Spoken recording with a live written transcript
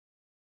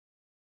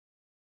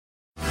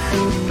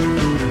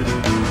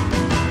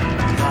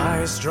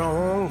Thy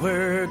strong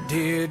word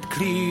did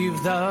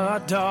cleave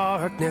the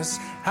darkness.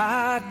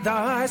 At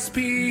thy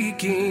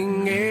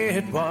speaking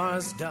it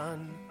was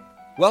done.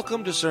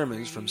 Welcome to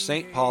sermons from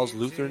St. Paul's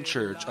Lutheran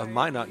Church of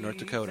Minot, North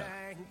Dakota.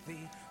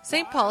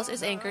 St. Paul's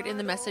is anchored in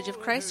the message of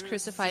Christ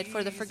crucified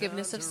for the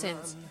forgiveness of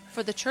sins,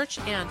 for the church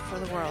and for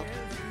the world.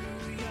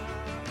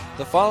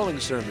 The following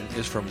sermon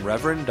is from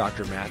Reverend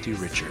Dr. Matthew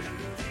Richard.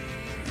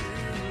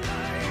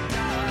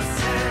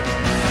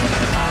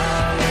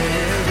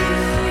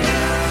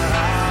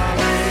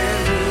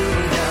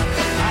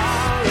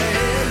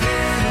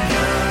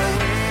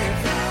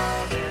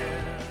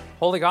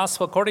 Holy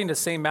Gospel according to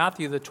St.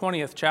 Matthew, the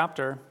 20th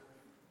chapter.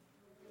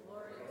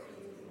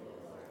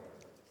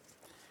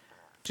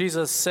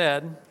 Jesus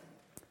said,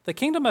 "The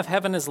kingdom of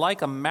heaven is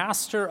like a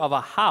master of a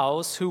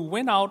house who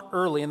went out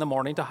early in the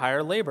morning to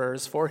hire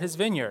laborers for his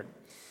vineyard.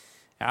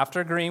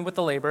 After agreeing with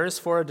the laborers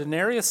for a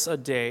denarius a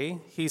day,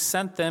 he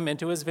sent them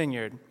into his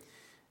vineyard.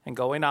 And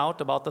going out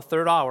about the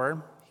third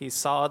hour, he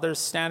saw others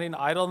standing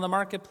idle in the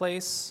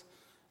marketplace.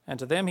 And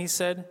to them he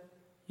said,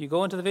 'You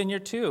go into the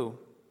vineyard too,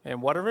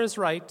 and whatever is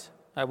right,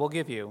 I will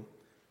give you.'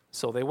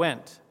 So they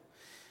went.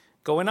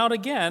 Going out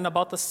again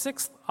about the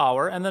 6th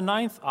hour and the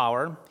 9th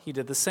hour, he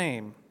did the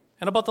same.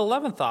 And about the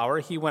 11th hour,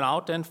 he went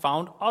out and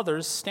found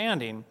others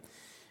standing.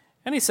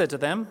 And he said to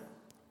them,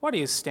 'Why do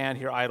you stand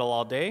here idle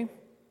all day?'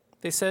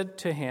 They said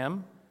to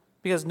him,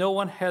 'Because no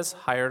one has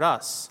hired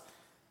us.'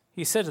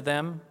 He said to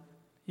them,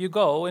 'You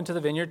go into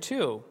the vineyard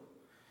too.'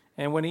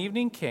 And when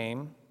evening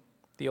came,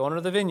 the owner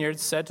of the vineyard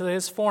said to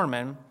his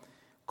foreman,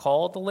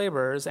 'Call the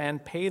laborers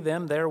and pay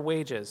them their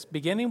wages,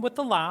 beginning with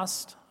the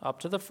last up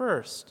to the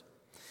first.'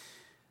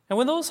 And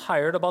when those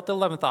hired about the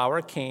 11th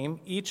hour came,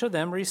 each of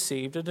them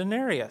received a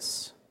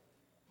denarius.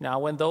 Now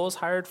when those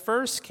hired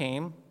first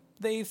came,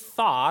 they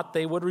thought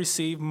they would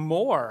receive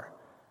more,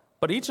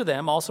 but each of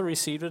them also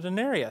received a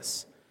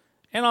denarius.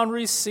 And on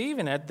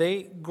receiving it,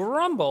 they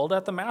grumbled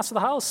at the master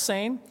of the house,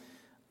 saying,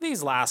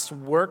 'These last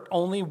worked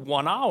only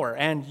 1 hour,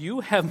 and you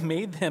have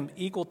made them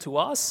equal to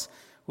us,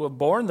 who have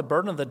borne the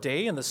burden of the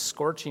day and the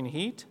scorching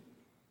heat?'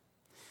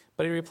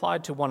 But he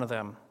replied to one of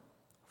them,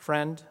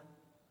 'Friend,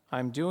 I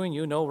am doing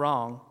you no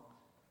wrong.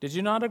 Did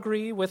you not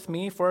agree with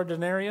me for a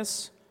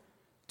denarius?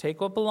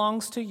 Take what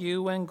belongs to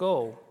you and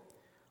go.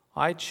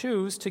 I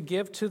choose to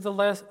give to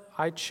this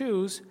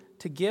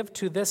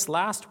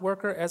last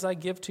worker as I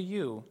give to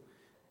you.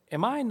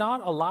 Am I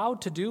not allowed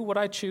to do what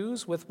I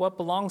choose with what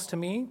belongs to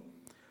me?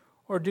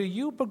 Or do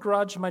you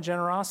begrudge my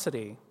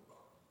generosity?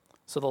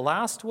 So the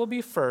last will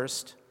be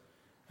first,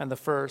 and the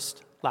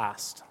first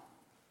last.'"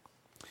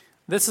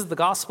 This is the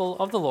gospel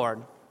of the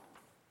Lord.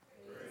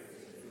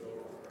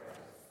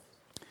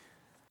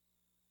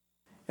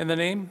 In the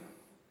name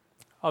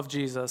of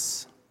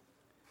Jesus,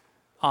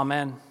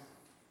 amen.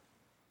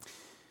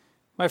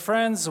 My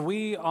friends,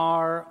 we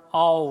are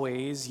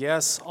always,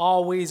 yes,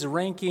 always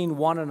ranking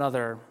one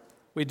another.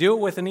 We do it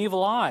with an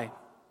evil eye.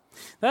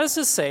 That is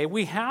to say,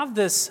 we have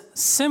this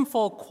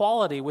sinful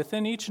quality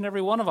within each and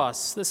every one of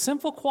us, the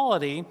sinful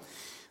quality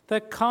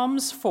that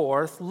comes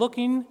forth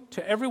looking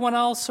to everyone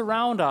else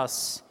around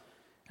us,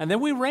 and then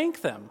we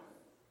rank them.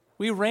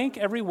 We rank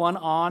everyone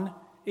on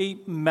a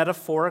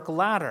metaphoric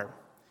ladder,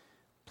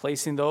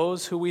 placing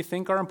those who we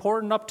think are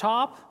important up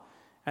top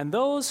and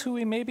those who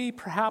we maybe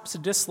perhaps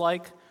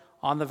dislike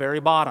on the very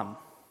bottom.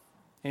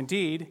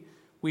 Indeed,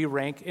 we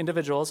rank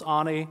individuals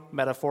on a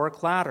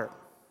metaphoric ladder.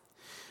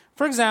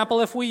 For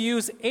example, if we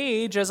use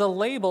age as a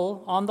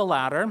label on the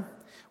ladder,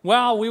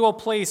 well, we will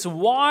place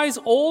wise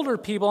older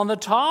people on the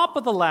top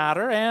of the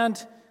ladder,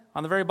 and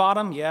on the very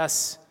bottom,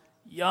 yes,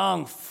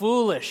 young,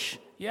 foolish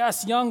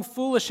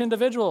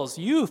individuals,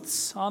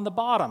 youths on the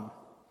bottom.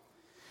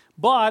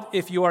 But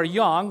if you are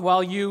young,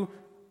 well, you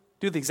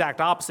do the exact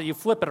opposite. You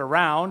flip it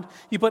around.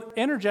 You put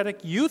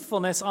energetic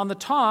youthfulness on the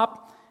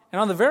top,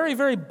 and on the very,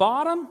 very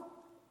bottom,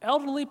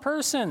 elderly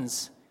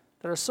persons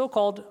that are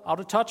so-called out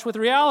of touch with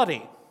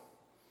reality.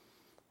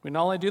 We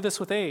not only do this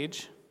with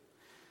age,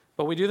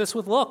 but we do this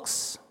with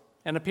looks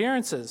and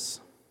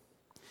appearances.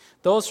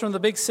 Those from the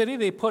big city,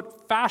 they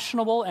put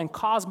fashionable and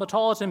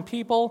cosmopolitan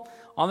people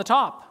on the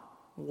top,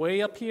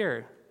 way up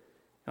here.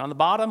 And on the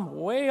bottom,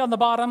 way on the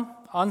bottom,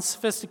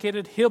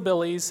 unsophisticated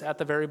hillbillies at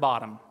the very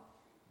bottom.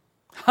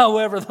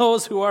 However,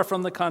 those who are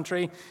from the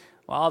country,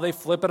 well, they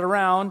flip it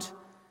around.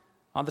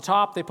 On the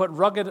top, they put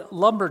rugged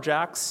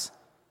lumberjacks,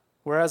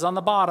 whereas on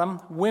the bottom,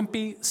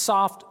 wimpy,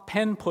 soft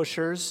pen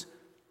pushers,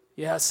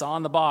 yes,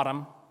 on the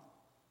bottom.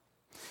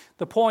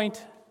 The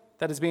point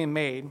that is being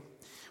made,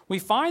 we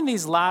find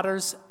these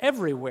ladders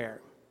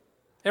everywhere.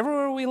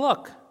 Everywhere we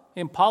look,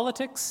 in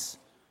politics,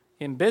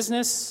 in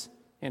business,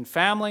 in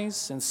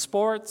families, in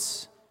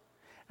sports,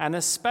 and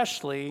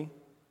especially,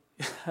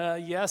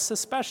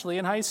 especially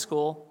in high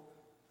school.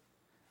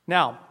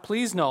 Now,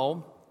 please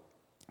know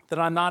that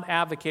I'm not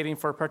advocating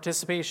for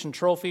participation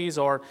trophies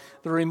or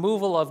the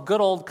removal of good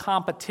old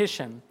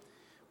competition,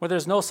 where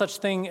there's no such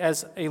thing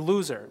as a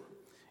loser.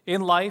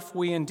 In life,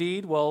 we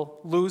indeed will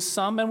lose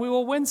some and we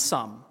will win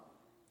some.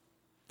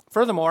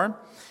 Furthermore,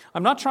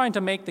 I'm not trying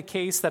to make the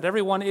case that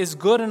everyone is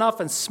good enough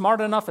and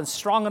smart enough and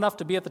strong enough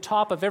to be at the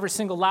top of every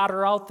single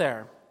ladder out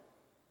there.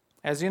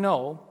 As you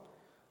know,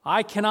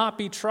 I cannot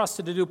be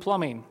trusted to do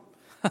plumbing.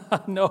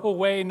 No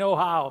way, no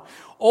how.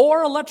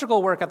 Or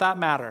electrical work at that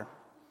matter.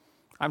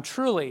 I'm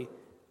truly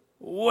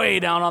way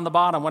down on the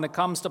bottom when it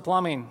comes to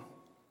plumbing.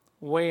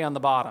 Way on the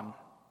bottom.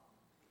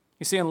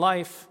 You see, in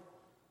life,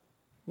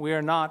 we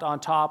are not on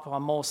top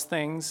on most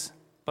things,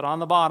 but on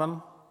the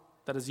bottom,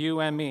 that is you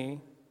and me.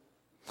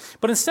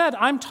 But instead,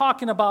 I'm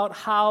talking about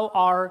how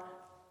our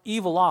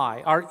evil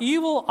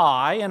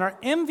eye and our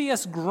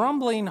envious,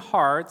 grumbling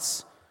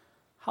hearts,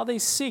 how they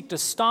seek to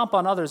stomp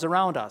on others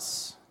around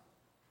us.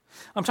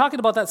 I'm talking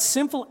about that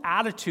sinful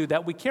attitude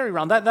that we carry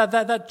around,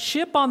 that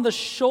chip on the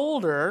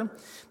shoulder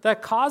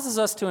that causes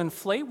us to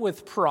inflate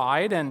with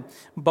pride and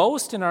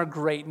boast in our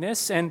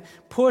greatness and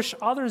push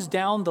others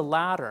down the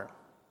ladder.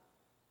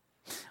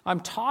 I'm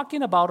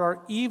talking about our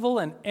evil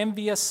and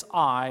envious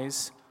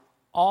eyes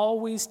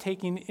always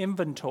taking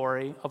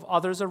inventory of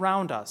others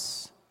around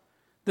us.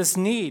 This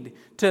need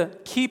to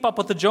keep up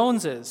with the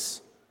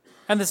Joneses,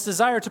 and this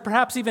desire to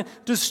perhaps even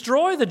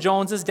destroy the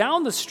Joneses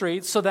down the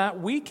street so that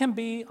we can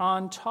be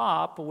on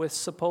top with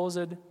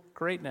supposed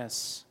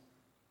greatness.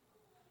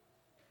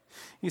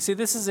 You see, it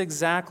is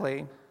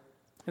exactly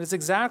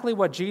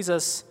what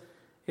Jesus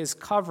is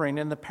covering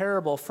in the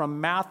parable from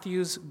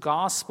Matthew's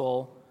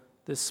gospel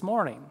this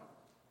morning.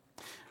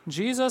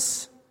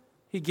 Jesus,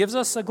 he gives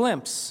us a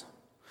glimpse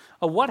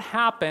of what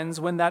happens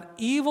when that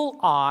evil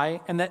eye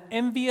and that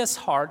envious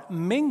heart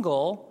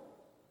mingle,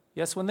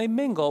 yes, when they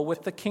mingle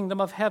with the kingdom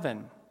of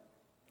heaven.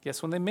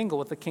 Yes, when they mingle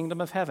with the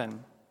kingdom of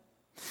heaven.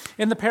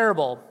 In the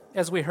parable,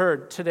 as we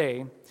heard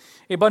today,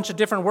 a bunch of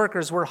different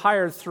workers were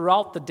hired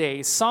throughout the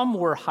day. Some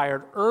were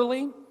hired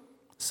early,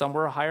 some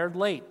were hired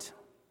late.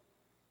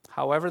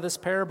 However, this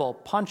parable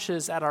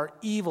punches at our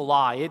evil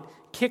eye. It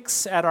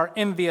kicks at our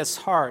envious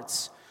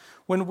hearts.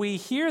 When we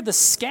hear the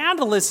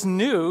scandalous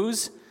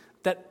news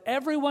that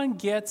everyone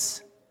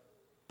gets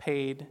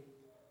paid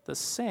the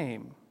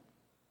same.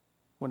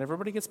 When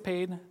everybody gets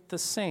paid the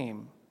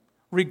same,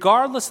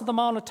 regardless of the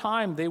amount of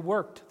time they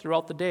worked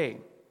throughout the day.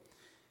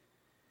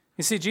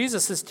 You see,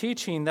 Jesus is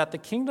teaching that the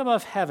kingdom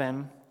of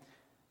heaven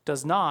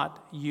does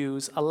not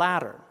use a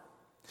ladder.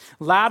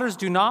 Ladders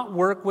do not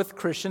work with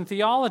Christian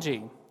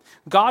theology.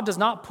 God does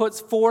not put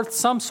forth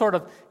some sort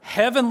of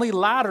heavenly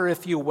ladder,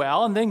 if you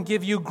will, and then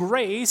give you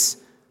grace.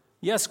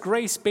 Yes,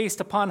 grace based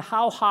upon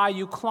how high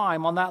you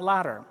climb on that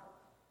ladder.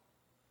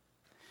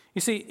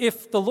 You see,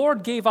 if the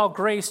Lord gave out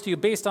grace to you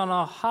based on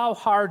how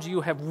hard you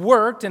have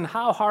worked and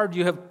how hard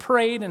you have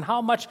prayed and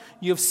how much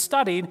you have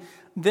studied,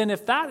 then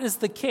if that is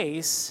the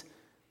case,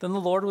 then the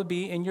Lord would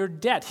be in your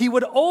debt. He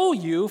would owe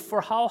you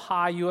for how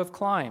high you have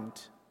climbed.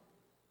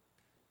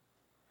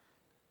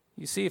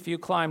 You see, if you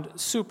climbed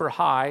super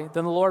high,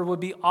 then the Lord would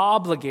be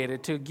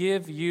obligated to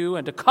give you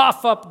and to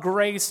cough up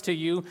grace to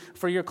you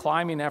for your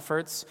climbing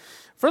efforts.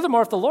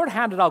 Furthermore, if the Lord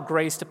handed out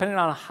grace, depending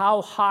on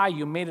how high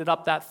you made it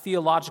up that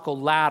theological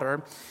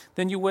ladder,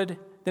 then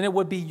it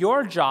would be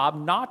your job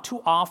not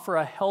to offer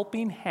a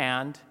helping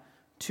hand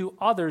to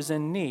others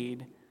in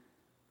need,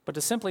 but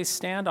to simply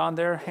stand on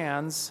their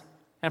hands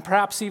and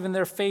perhaps even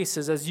their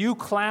faces as you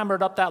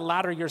clambered up that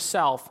ladder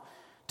yourself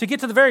to get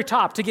to the very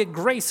top, to get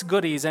grace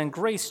goodies and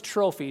grace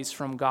trophies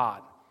from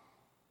God.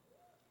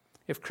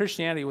 If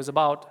Christianity was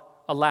about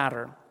a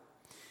ladder,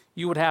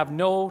 you would have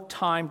no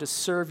time to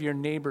serve your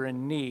neighbor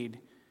in need.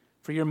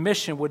 For your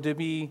mission would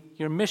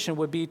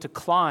be to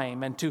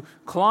climb and to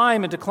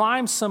climb and to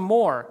climb some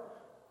more.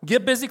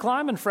 Get busy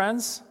climbing,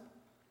 friends.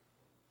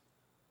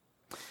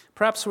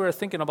 Perhaps we're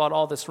thinking about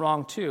all this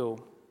wrong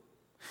too.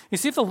 You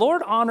see, if the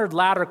Lord honored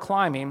ladder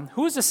climbing,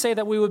 who is to say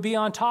that we would be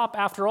on top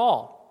after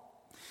all?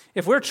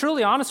 If we're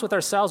truly honest with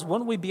ourselves,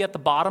 wouldn't we be at the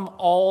bottom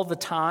all the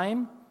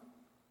time?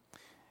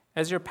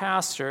 As your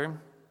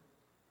pastor,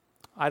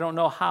 I don't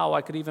know how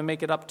I could even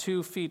make it up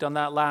 2 feet on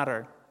that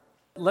ladder.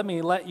 Let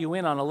me let you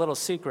in on a little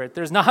secret.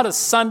 There's not a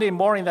Sunday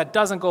morning that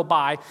doesn't go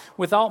by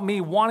without me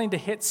wanting to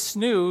hit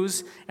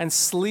snooze and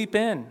sleep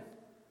in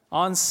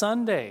on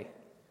Sunday,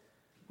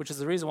 which is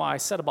the reason why I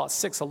set about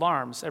 6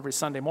 alarms every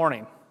Sunday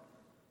morning.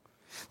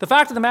 The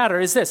fact of the matter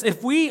is this: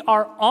 if we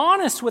are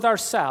honest with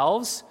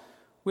ourselves,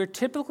 we're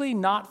typically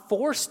not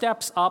 4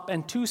 steps up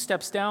and 2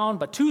 steps down,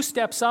 but 2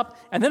 steps up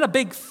and then a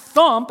big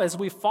thump as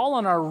we fall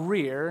on our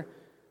rear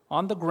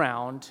on the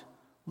ground,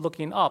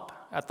 looking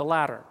up at the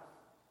ladder.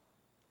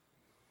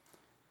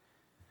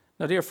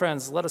 Now, dear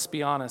friends, let us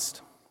be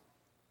honest.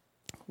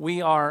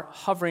 We are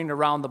hovering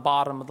around the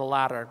bottom of the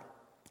ladder,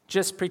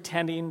 just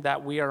pretending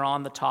that we are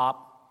on the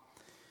top.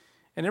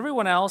 And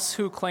everyone else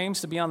who claims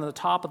to be on the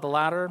top of the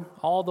ladder,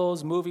 all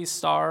those movie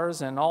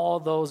stars and all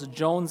those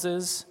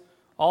Joneses,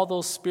 all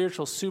those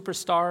spiritual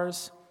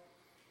superstars,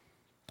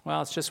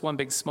 well, it's just one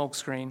big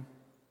smokescreen.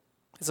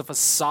 It's a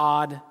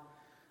facade.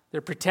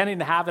 They're pretending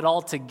to have it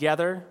all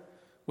together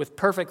with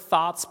perfect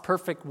thoughts,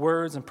 perfect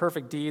words, and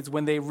perfect deeds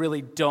when they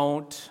really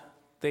don't.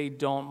 They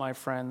don't, my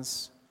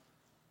friends.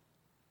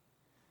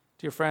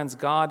 Dear friends,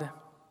 God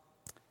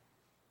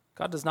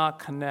God does not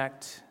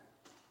connect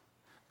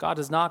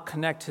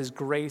his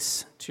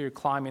grace to your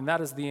climbing.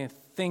 That is the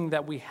thing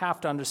that we have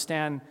to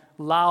understand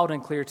loud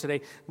and clear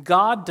today.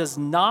 God does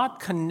not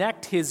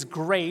connect his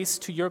grace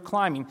to your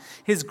climbing.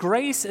 His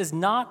grace is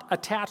not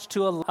attached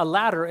to a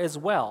ladder as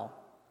well.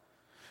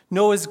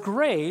 No, his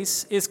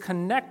grace is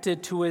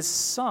connected to his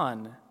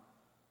Son.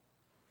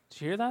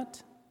 Did you hear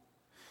that?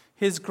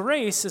 His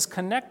grace is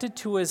connected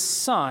to his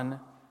Son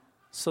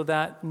so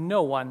that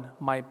no one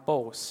might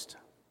boast.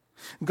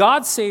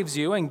 God saves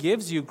you and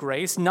gives you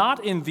grace,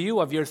 not in view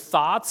of your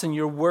thoughts and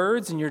your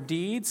words and your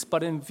deeds,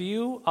 but in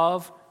view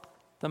of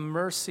the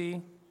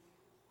mercy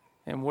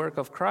and work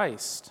of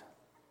Christ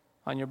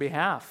on your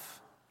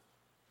behalf.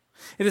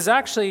 It is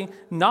actually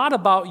not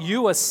about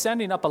you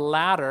ascending up a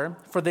ladder,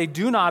 for they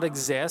do not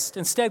exist.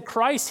 Instead,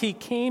 Christ, he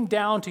came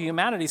down to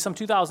humanity some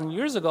 2,000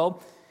 years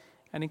ago,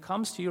 and he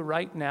comes to you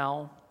right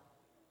now.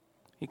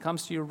 He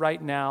comes to you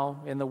right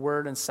now in the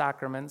word and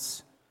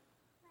sacraments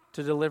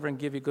to deliver and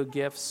give you good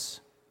gifts,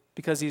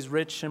 because he's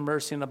rich in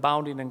mercy and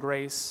abounding in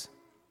grace.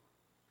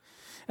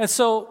 And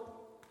so,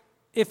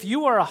 if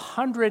you are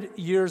 100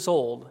 years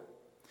old,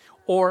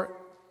 or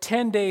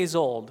 10 days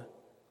old,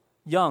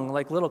 young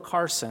like little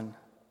Carson,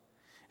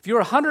 if you're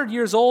 100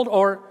 years old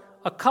or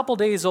a couple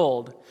days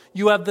old,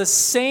 you have the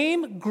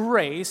same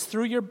grace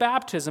through your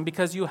baptism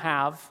because you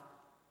have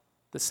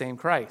the same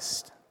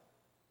Christ.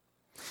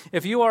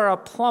 If you are a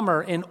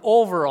plumber in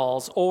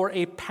overalls or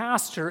a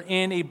pastor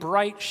in a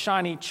bright,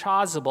 shiny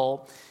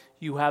chasuble,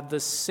 you have the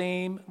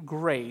same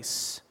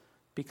grace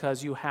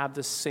because you have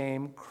the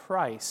same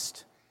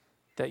Christ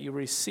that you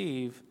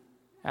receive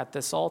at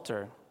this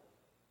altar.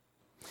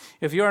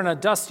 If you're in a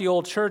dusty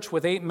old church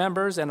with 8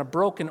 members and a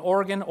broken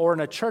organ, or in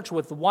a church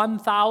with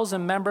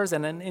 1,000 members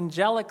and an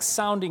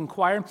angelic-sounding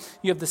choir,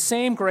 you have the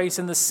same grace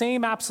and the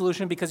same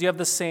absolution because you have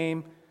the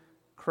same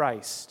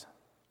Christ.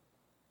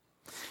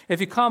 If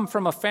you come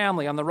from a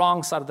family on the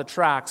wrong side of the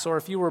tracks, or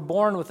if you were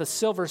born with a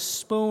silver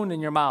spoon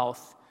in your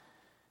mouth,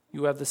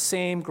 you have the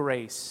same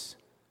grace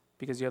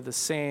because you have the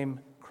same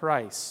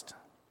Christ.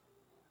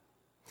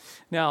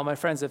 Now, my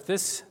friends, if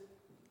this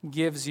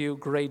gives you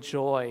great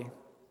joy,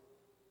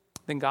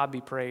 then God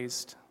be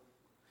praised.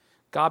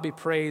 God be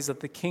praised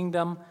that the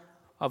kingdom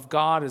of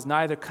God is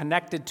neither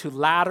connected to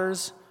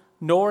ladders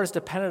nor is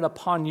dependent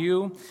upon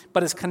you,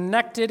 but is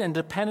connected and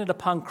dependent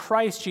upon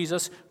Christ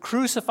Jesus,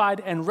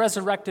 crucified and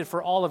resurrected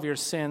for all of your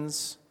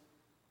sins,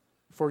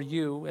 for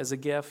you as a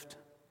gift.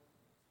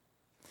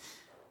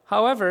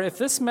 However, if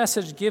this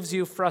message gives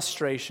you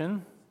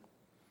frustration,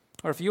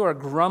 or if you are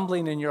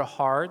grumbling in your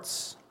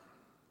hearts,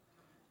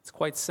 it's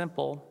quite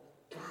simple.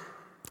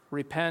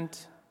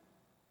 Repent.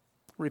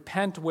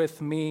 Repent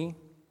with me.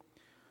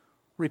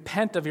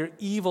 Repent of your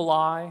evil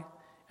eye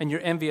and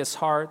your envious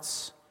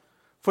hearts.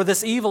 For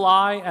this evil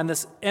eye and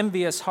this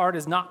envious heart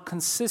is not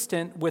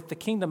consistent with the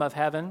kingdom of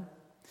heaven.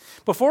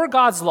 Before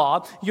God's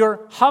law,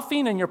 your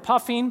huffing and your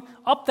puffing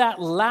up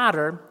that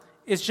ladder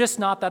is just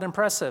not that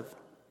impressive.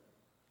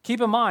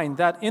 Keep in mind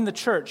that in the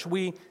church,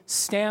 we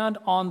stand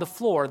on the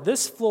floor,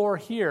 this floor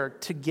here,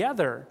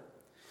 together.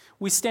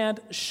 We stand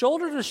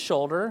shoulder to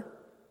shoulder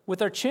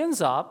with our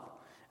chins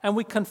up, and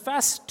we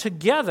confess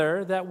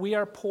together that we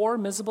are poor,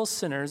 miserable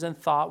sinners in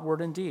thought,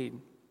 word, and deed.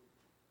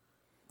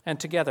 And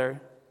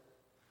together,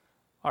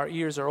 our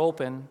ears are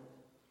open,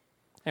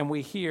 and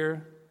we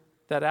hear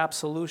that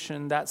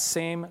absolution, that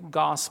same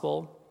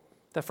gospel,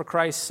 that for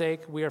Christ's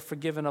sake we are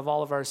forgiven of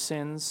all of our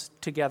sins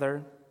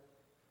together.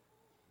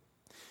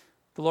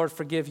 The Lord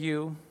forgive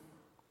you,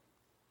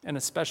 and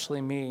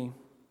especially me,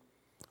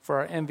 for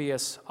our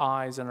envious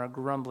eyes and our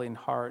grumbling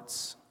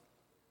hearts.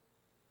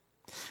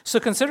 So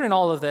considering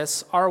all of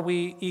this, are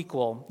we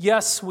equal?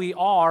 Yes, we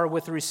are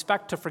with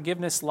respect to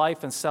forgiveness,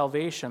 life, and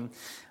salvation.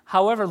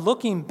 However,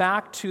 looking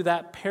back to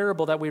that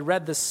parable that we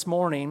read this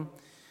morning,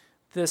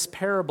 this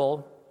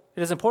parable,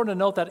 it is important to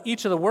note that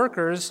each of the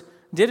workers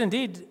did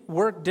indeed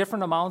work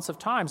different amounts of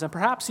times and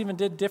perhaps even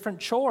did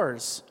different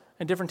chores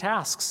and different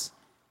tasks.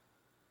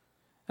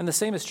 And the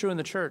same is true in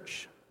the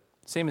church.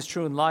 The same is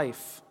true in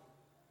life.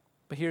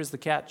 But here's the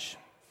catch.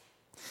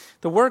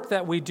 The work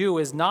that we do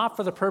is not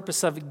for the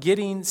purpose of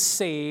getting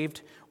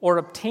saved or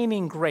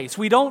obtaining grace.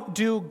 We don't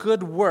do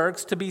good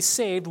works to be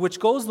saved, which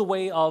goes the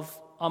way of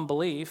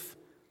unbelief.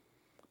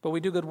 But we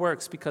do good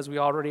works because we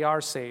already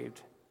are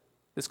saved.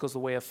 This goes the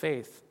way of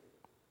faith.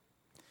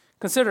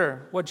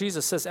 Consider what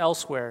Jesus says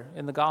elsewhere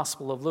in the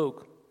Gospel of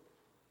Luke.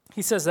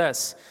 He says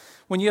this,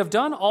 "When you have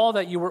done all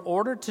that you were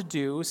ordered to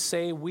do,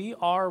 say, 'We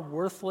are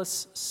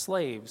worthless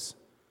slaves.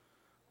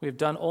 We have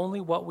done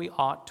only what we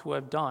ought to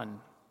have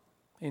done.'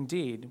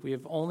 Indeed, we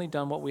have only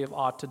done what we have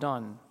ought to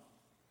done."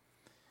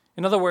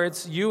 In other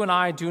words, you and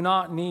I do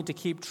not need to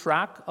keep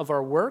track of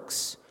our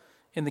works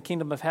in the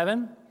kingdom of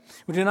heaven.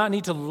 We do not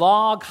need to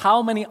log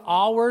how many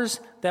hours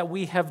that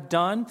we have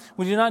done.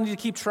 We do not need to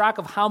keep track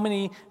of how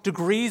many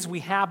degrees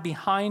we have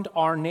behind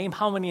our name,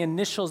 how many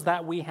initials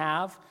that we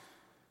have.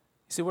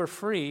 You see, we're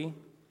free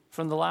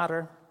from the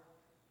ladder.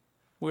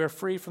 We are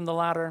free from the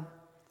ladder,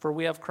 for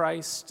we have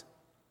Christ.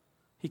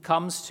 He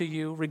comes to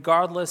you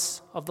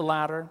regardless of the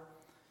ladder.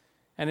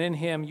 and in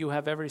him you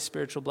have every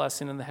spiritual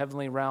blessing in the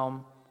heavenly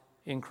realm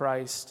in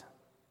Christ.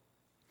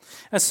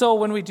 And so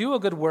when we do a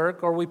good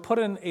work or we put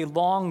in a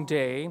long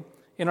day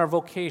in our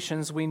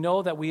vocations, we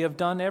know that we have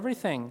done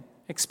everything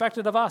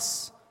expected of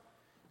us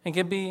and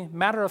can be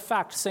matter of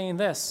fact saying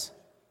this,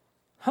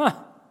 the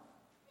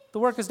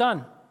work is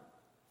done.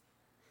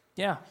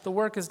 Yeah, the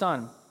work is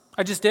done.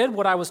 I just did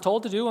what I was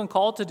told to do and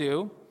called to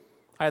do.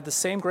 I had the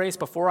same grace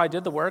before I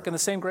did the work and the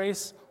same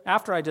grace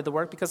after I did the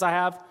work because I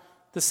have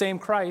the same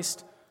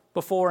Christ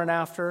before and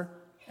after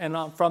and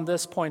from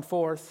this point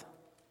forth.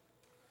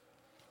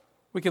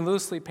 We can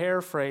loosely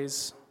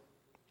paraphrase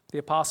the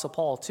Apostle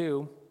Paul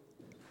too.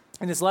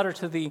 In his letter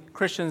to the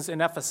Christians in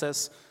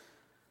Ephesus,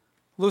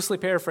 loosely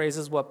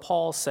paraphrases what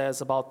Paul says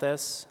about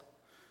this.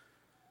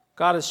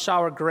 God has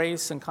showered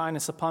grace and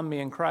kindness upon me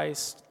in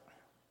Christ.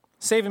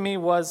 Saving me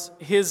was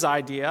his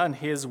idea and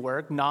his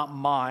work, not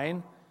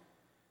mine.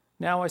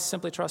 Now I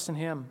simply trust in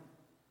him.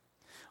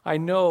 I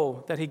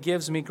know that he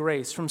gives me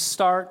grace from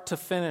start to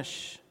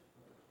finish.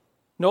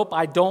 Nope,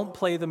 I don't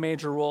play the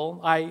major role.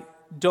 I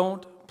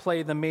don't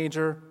play the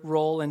major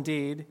role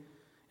indeed.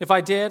 If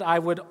I did, I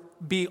would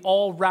be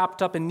all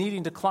wrapped up in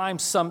needing to climb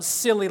some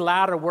silly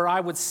ladder where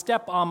I would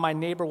step on my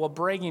neighbor while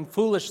bragging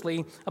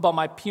foolishly about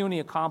my puny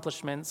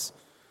accomplishments.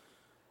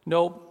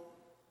 Nope,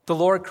 the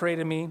Lord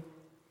created me.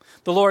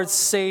 The Lord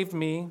saved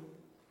me.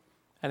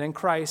 And in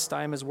Christ,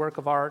 I am his work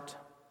of art.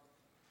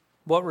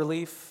 What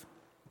relief,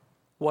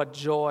 what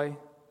joy.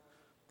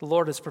 The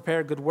Lord has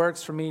prepared good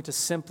works for me to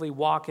simply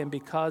walk in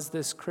because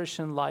this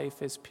Christian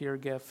life is pure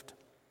gift.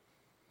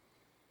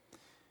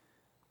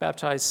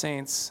 Baptized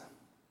saints,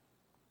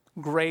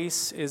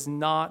 grace is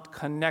not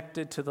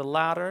connected to the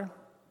ladder.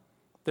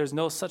 There's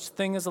no such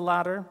thing as a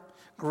ladder.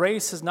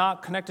 Grace is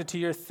not connected to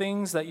your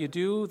things that you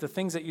do, the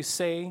things that you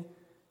say,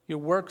 your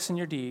works and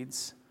your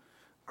deeds.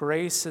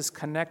 Grace is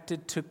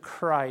connected to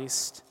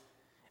Christ,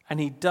 and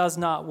he does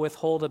not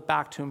withhold it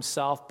back to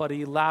himself, but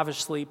he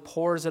lavishly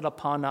pours it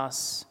upon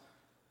us,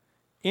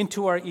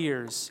 into our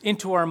ears,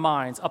 into our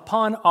minds,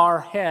 upon our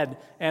head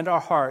and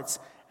our hearts,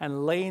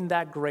 and laying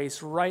that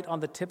grace right on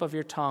the tip of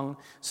your tongue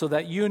so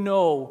that you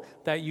know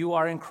that you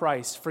are in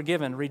Christ,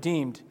 forgiven,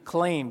 redeemed,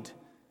 claimed,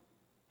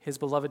 his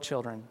beloved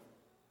children.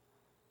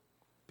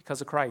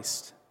 Because of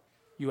Christ,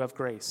 you have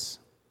grace.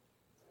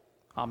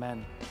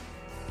 Amen.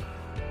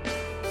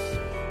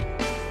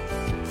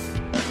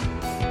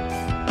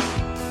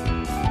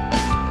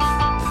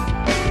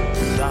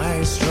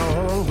 Thy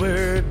strong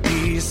word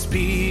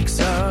bespeaks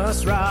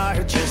us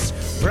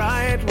righteous,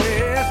 bright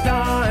with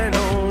thine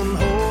own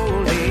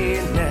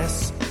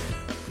holiness.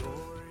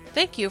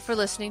 Thank you for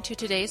listening to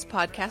today's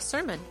podcast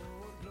sermon.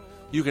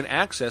 You can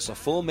access a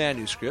full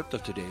manuscript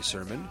of today's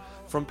sermon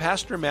from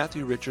Pastor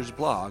Matthew Richard's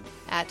blog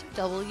at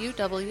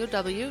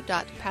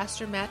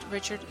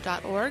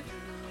www.pastormattrichard.org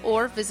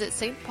or visit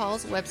St.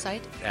 Paul's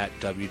website at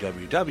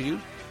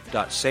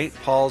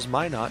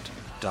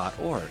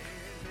www.stpaulsminot.org.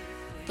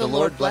 The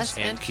Lord bless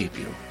and keep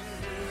you.